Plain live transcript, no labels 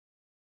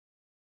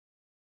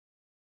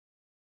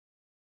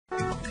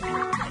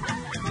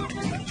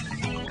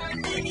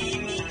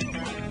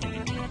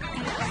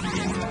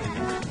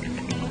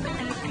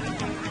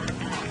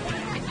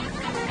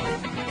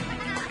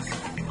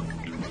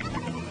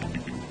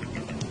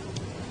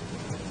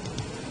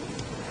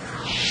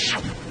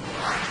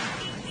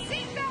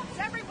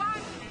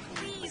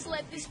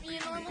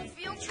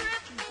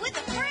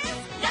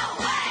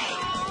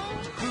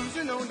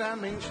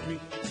by Main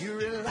Street. You're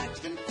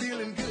relaxed and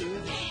feeling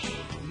good.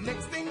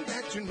 Next thing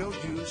that you know,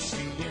 you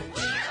see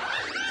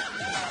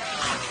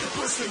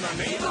octopus in the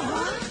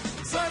neighborhood,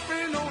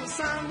 surfing on the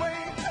sine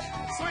wave,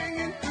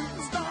 swinging through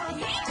the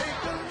stars.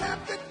 Take a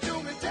left at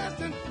Jimmy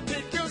Testing,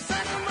 take your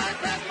second right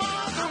past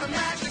Mars on the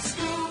magic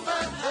school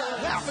bus.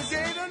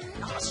 Alligator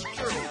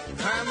nostril,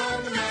 climb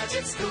on the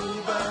magic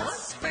school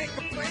bus. Spank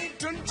a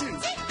plankton too.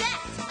 Take that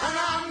on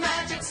our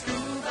magic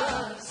school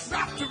bus.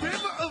 Drop the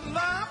river of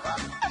lava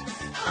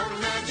on the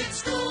magic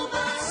school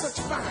bus. Such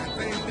a fine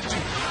thing to do.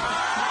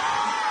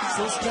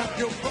 So strap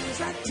your bums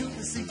right to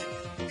the seat.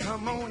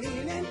 Come on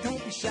in and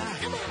don't be shy.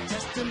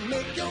 Just to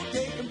make your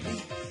day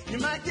complete. You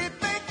might get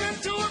baked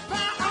into a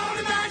pie on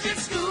the magic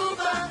school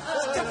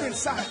bus. Step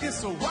inside,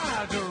 it's a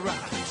wild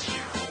ride.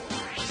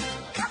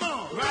 Come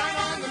on, ride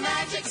on the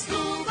magic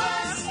school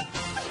bus.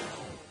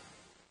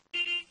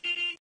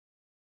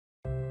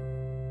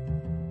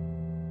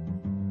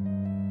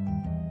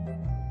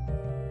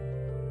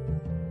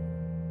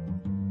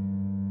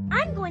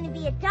 I'm going to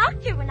be a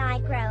doctor when I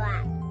grow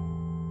up.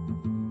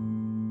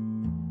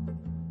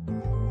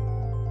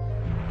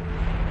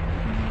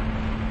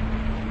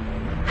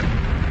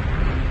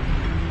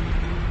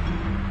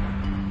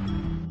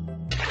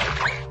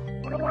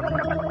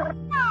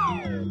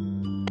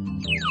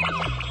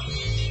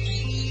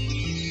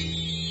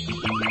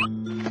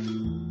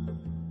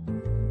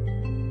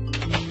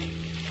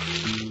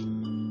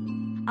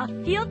 A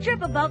field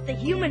trip about the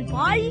human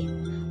body?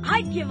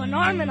 I'd give an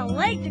arm and a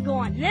leg to go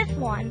on this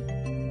one.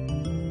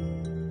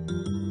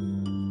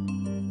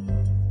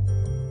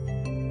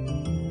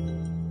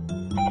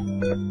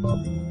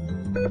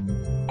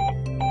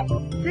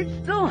 Sit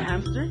still,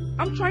 hamster.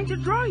 I'm trying to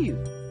draw you.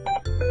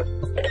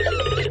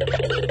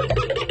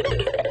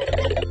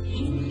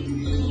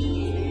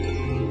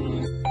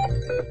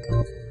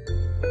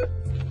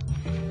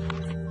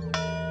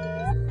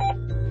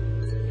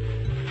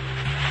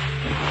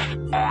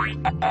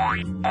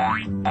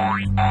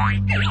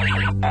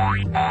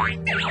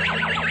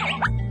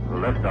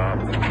 Lift off.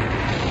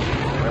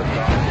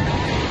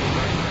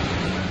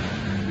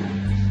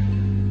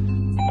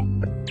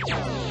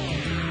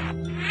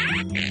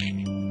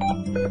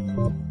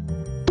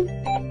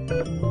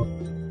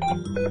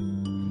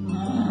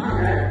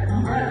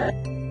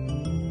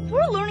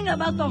 We're learning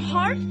about the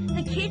heart,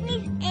 the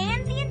kidneys,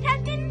 and the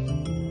intestines.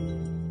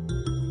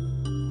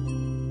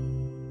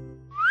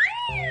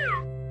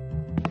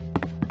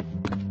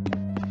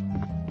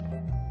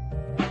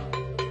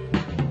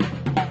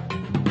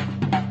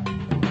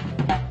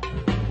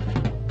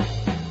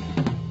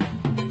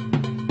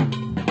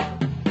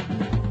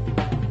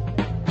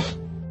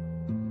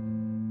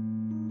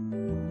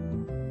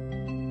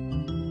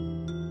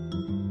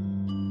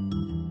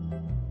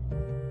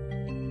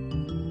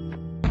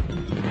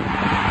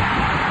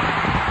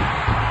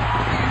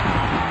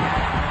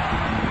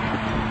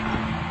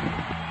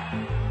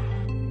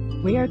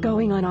 We're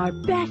going on our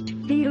best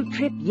field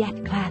trip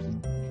yet, class,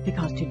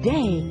 because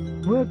today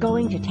we're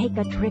going to take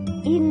a trip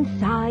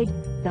inside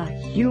the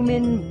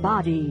human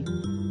body.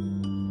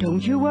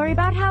 Don't you worry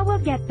about how we'll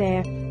get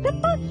there. The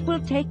bus will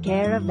take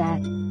care of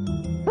that.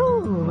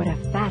 Ooh, what a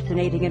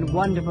fascinating and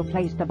wonderful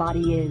place the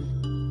body is.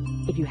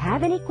 If you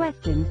have any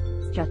questions,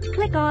 just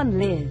click on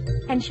Liz,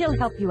 and she'll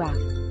help you out.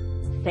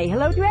 Say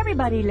hello to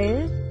everybody,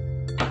 Liz.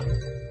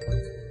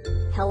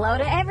 Hello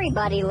to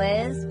everybody,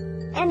 Liz.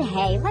 And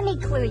hey, let me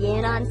clue you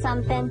in on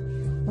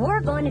something. We're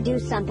going to do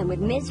something with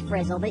Miss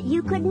Frizzle that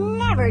you could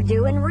never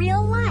do in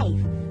real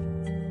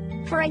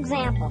life. For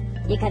example,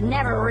 you could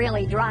never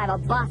really drive a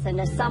bus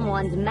into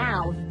someone's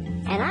mouth.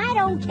 And I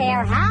don't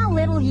care how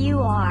little you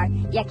are,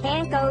 you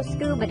can't go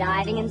scuba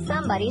diving in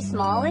somebody's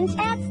small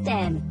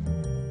intestine.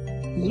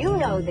 You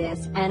know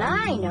this, and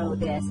I know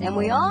this, and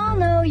we all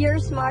know you're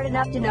smart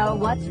enough to know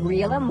what's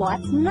real and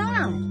what's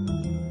not.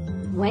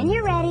 When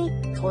you're ready,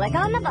 click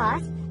on the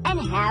bus and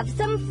have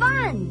some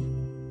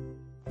fun.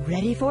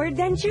 Ready for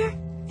adventure?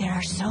 There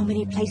are so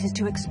many places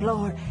to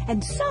explore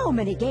and so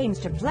many games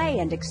to play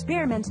and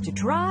experiments to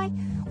try.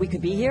 We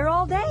could be here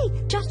all day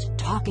just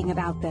talking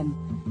about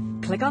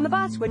them. Click on the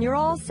bus when you're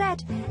all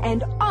set,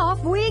 and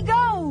off we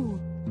go!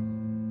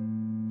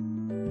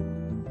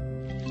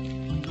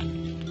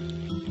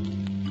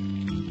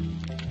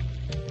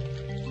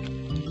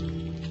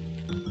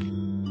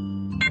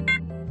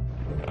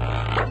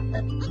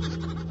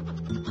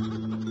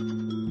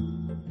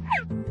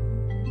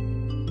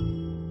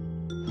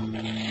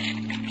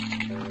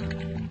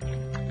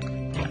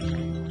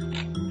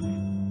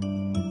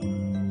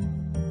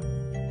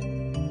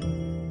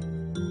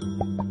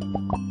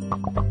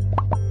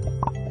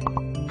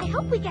 I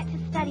hope we get to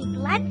study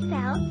blood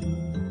cells.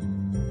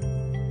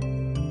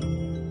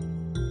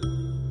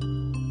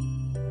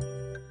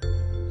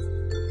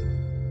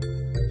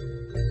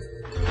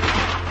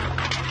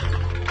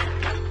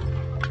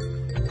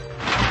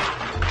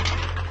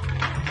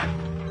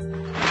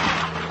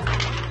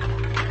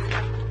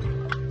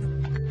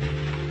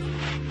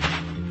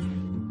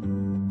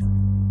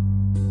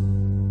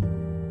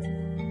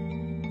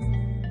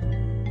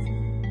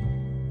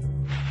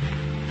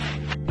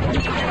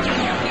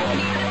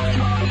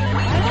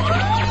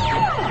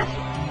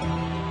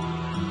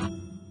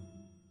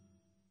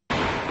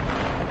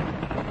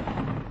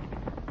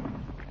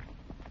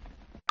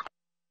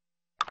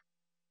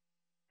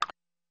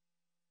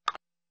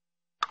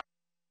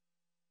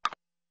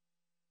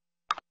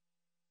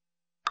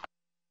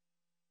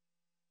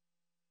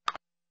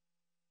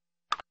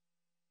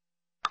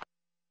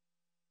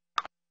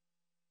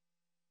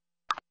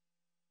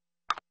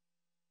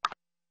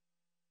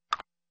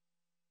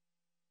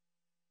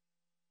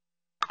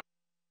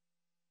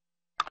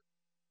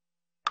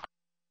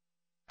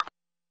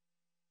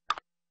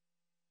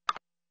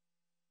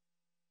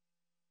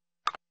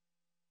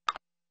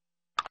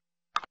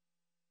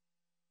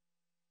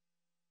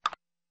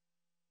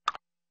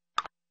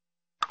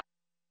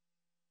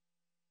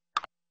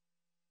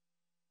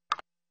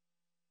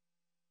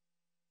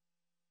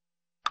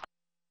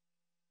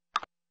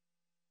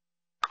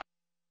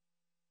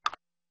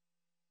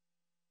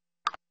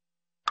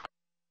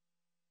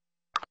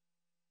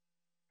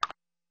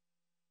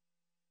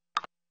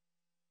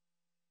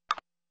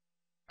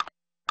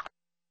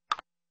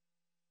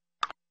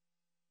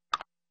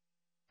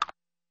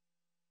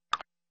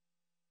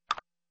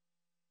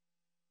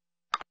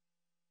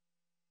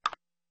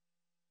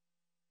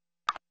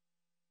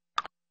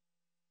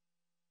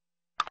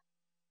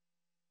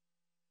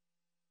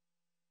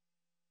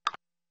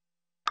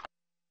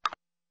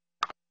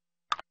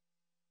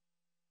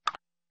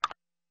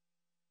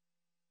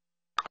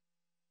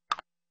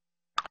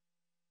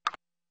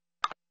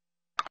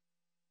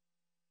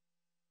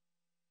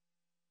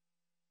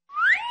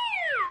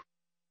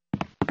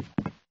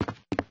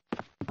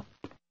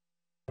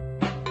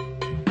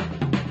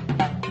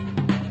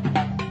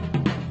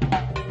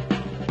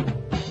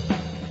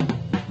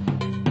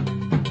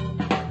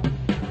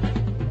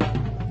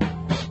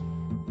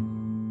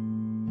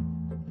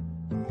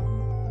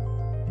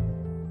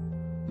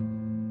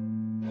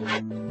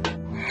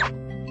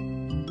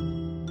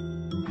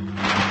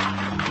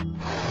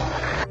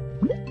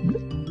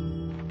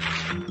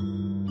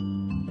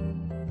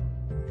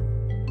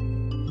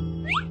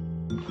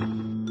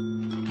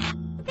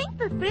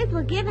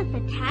 Frizzle give us a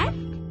test?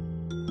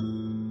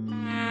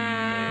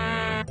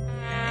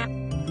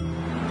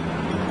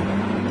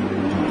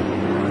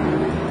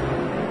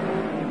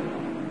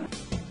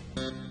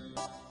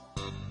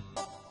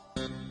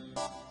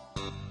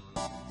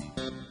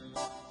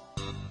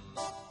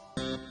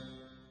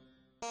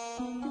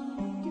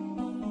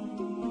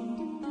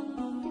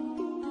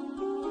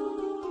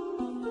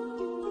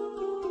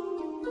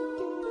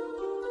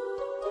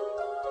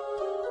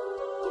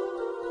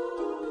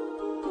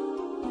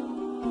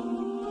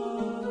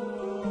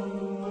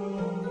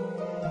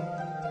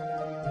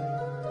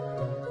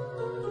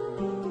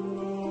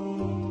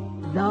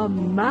 The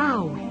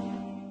mouth.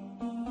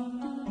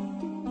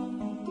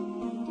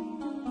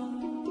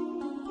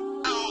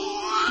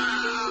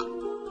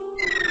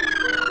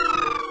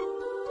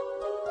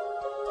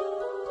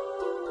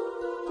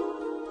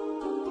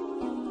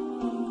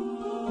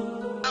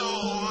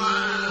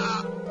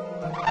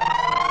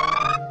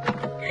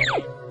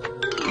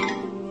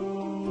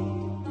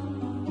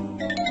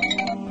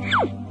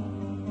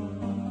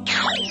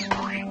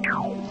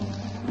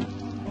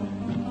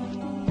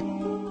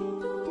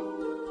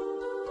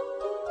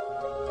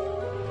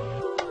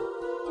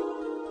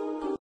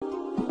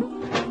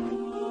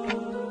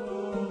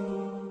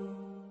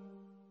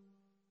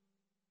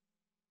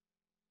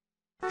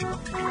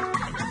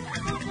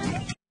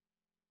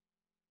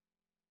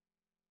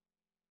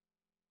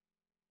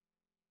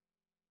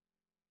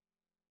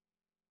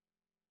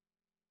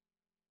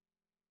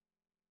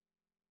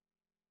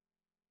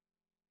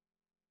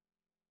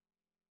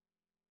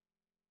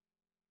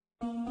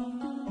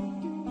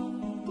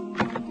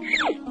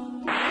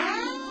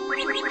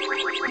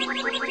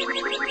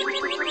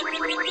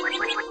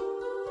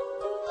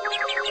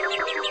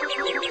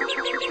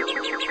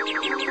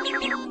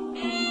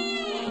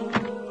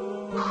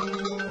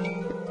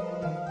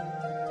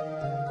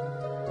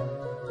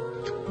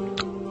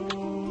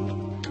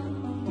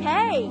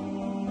 Hey!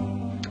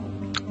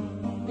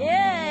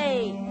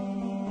 Yay!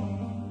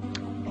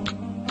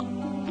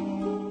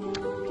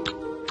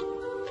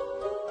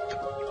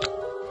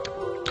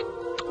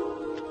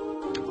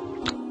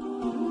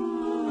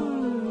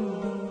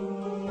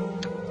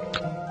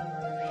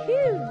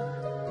 Phew!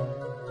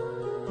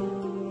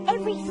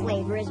 Every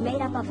flavor is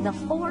made up of the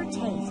 4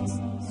 tastes: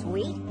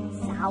 sweet,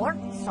 sour,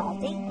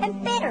 salty,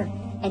 and bitter.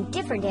 And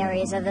different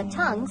areas of the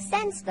tongue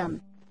sense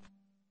them.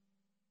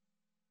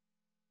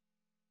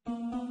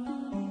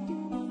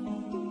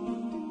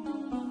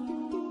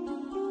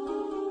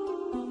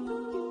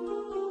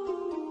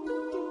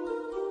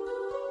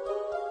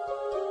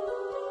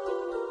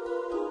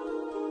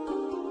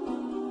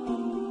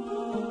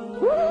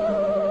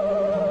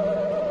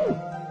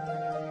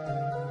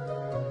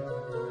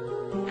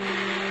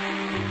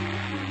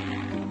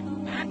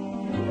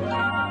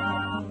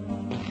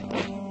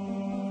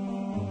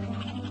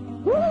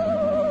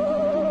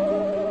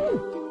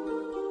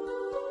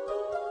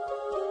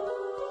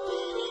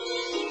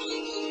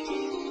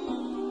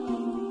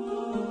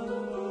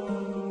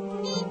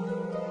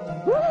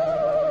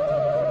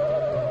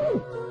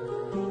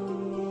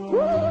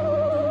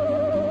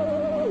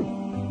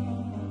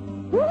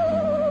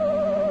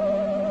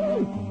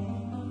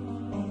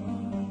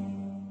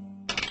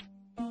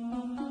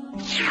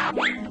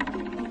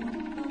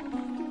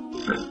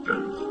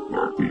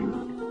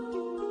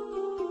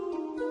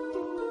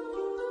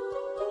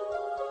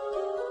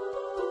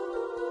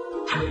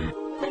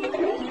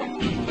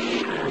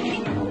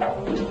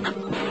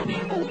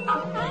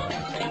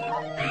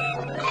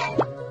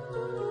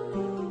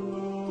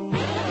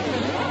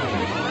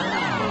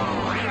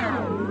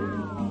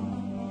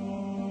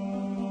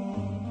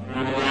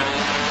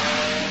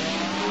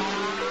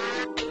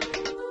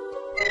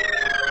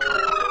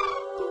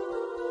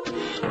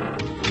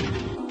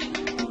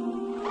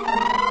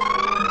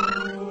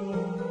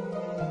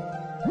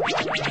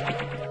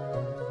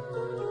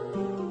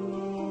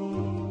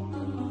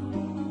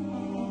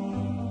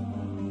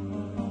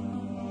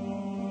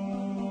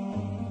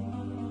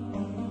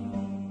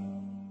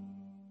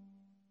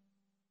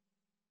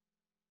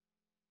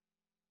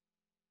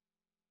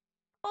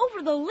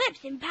 Over the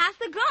lips and past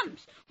the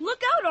gums.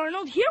 Look out,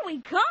 Arnold, here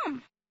we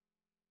come.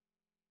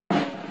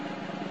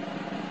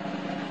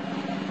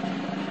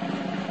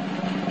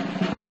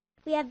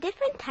 We have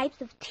different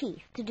types of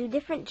teeth to do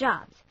different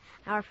jobs.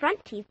 Our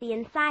front teeth, the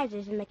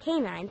incisors and the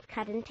canines,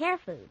 cut and tear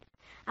food.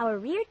 Our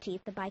rear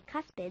teeth, the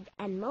bicuspids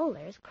and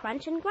molars,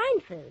 crunch and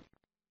grind food.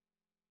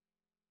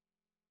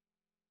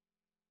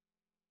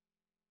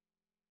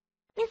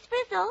 Miss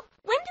Frizzle,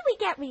 when do we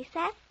get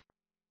recess?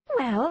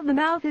 Well, the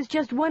mouth is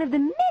just one of the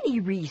many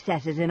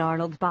recesses in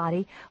Arnold's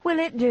body. Will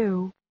it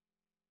do?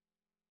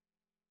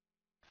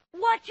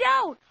 Watch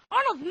out!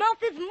 Arnold's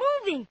mouth is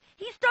moving.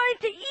 He's starting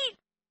to eat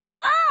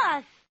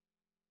us.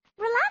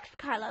 Relax,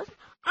 Carlos.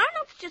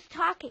 Arnold's just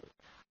talking.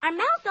 Our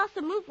mouths also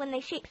move when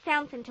they shape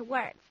sounds into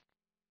words.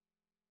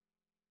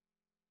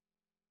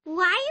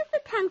 Why is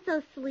the tongue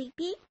so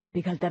sleepy?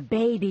 Because the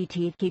baby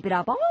teeth keep it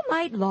up all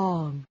night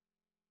long.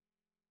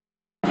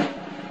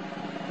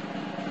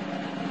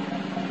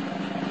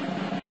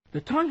 The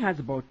tongue has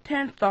about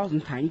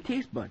 10,000 tiny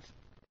taste buds.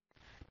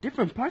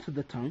 Different parts of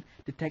the tongue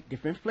detect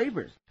different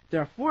flavors.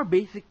 There are 4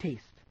 basic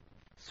tastes: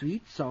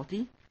 sweet,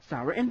 salty,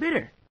 sour, and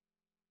bitter.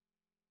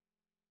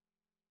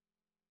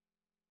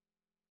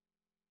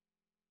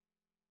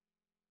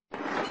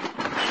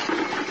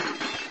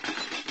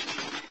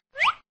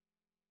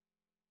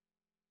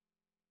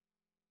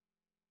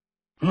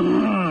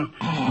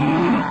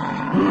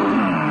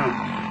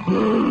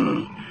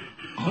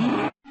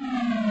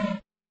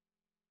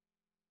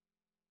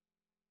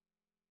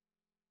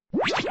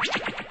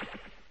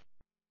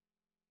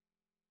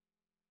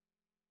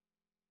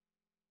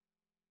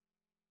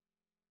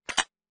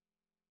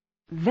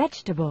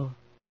 Vegetable.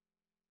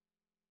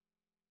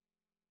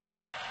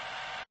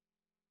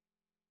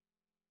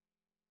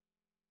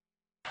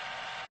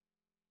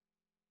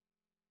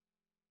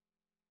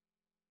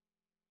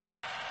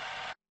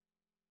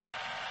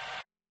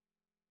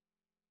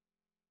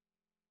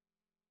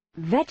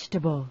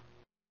 Vegetable.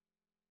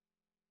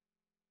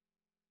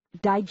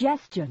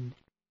 Digestion.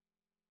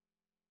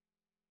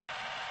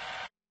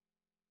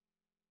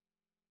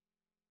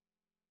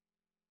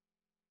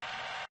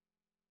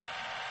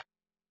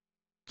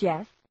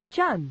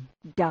 Digestion.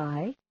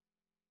 Die.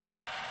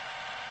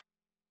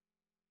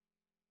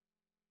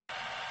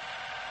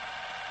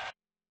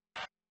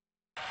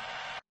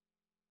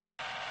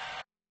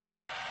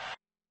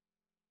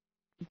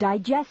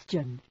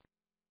 Digestion.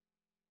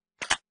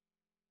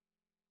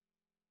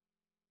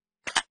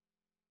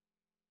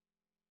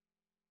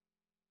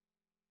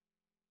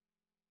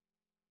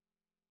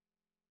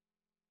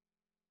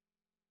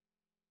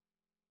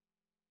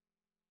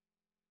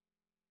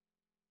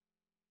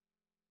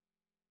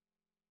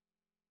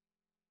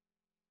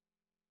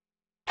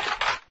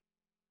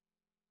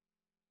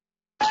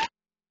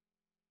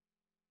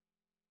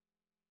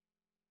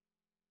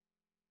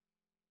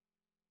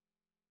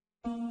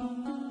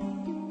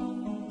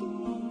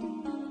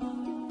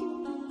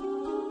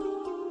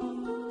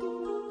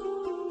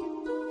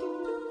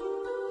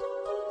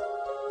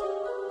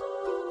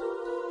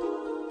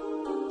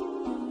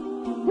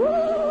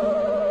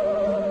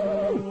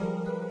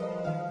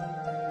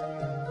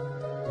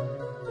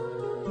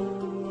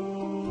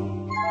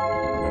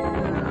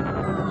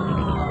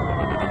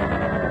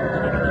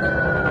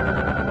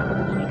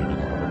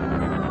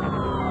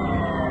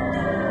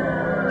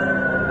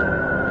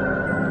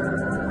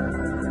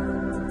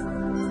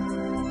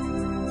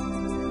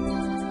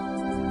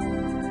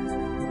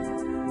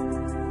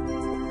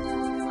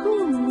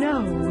 Who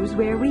knows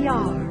where we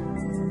are?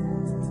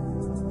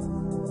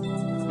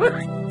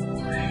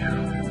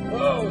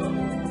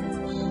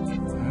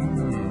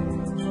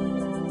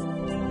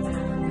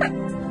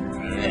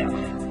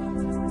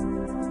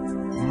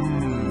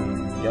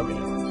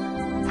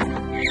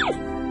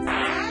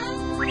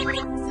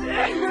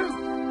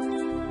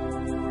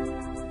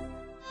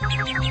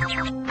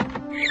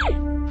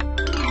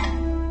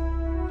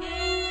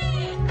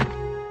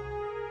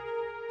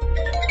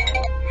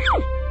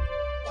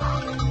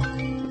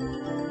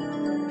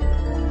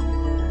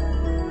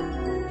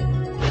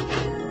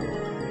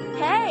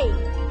 Hey!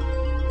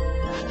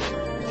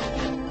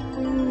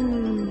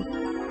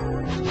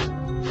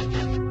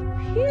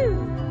 Phew!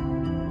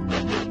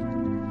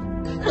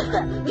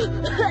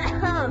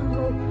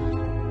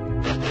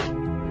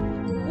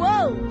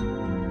 Whoa!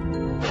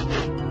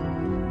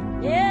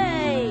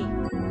 Yay!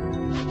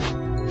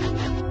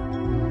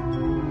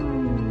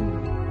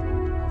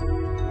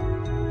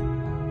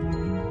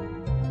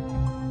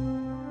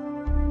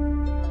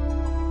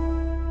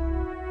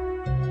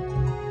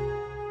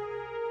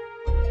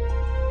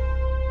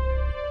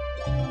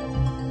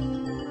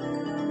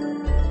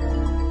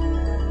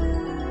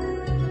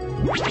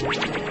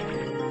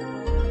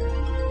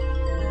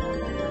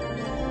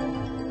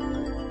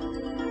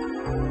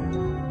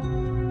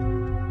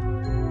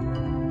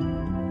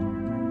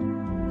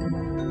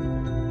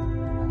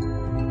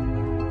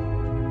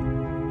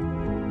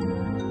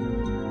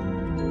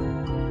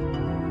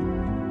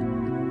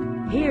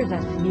 Here's a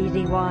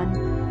sneezy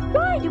one.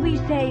 Why do we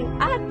say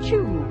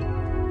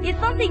achoo? If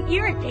something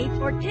irritates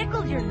or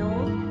tickles your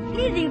nose,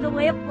 sneezing's a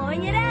way of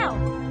blowing it out.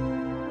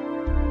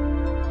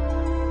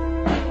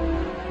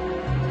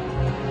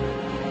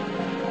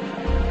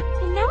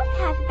 The nose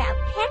has about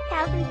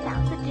 10,000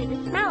 cells that do the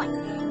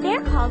smelling.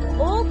 They're called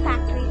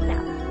olfactory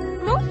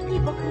cells. Most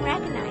people can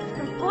recognize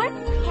from 4 to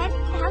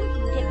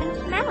 10,000 different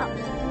smells.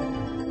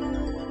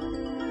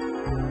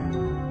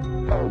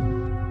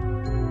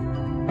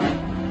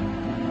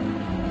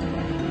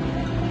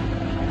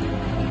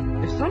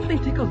 If something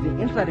tickles the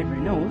inside of your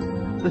nose,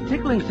 the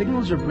tickling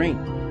signals your brain.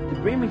 The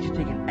brain makes you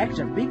take an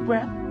extra big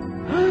breath.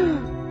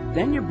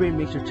 Then your brain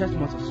makes your chest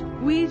muscles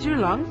squeeze your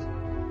lungs.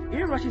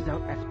 Air rushes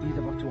out at speeds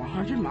of up to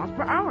 100 miles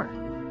per hour.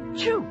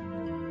 Chew!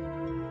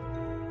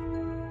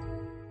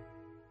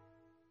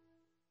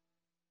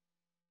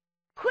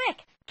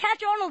 Quick,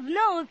 catch Arnold's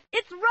nose.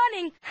 It's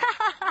running. Ha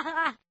ha ha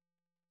ha.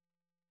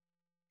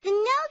 The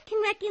nose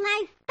can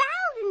recognize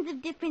thousands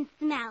of different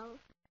smells.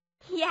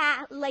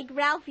 Yeah, like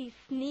Ralphie's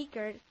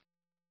sneakers.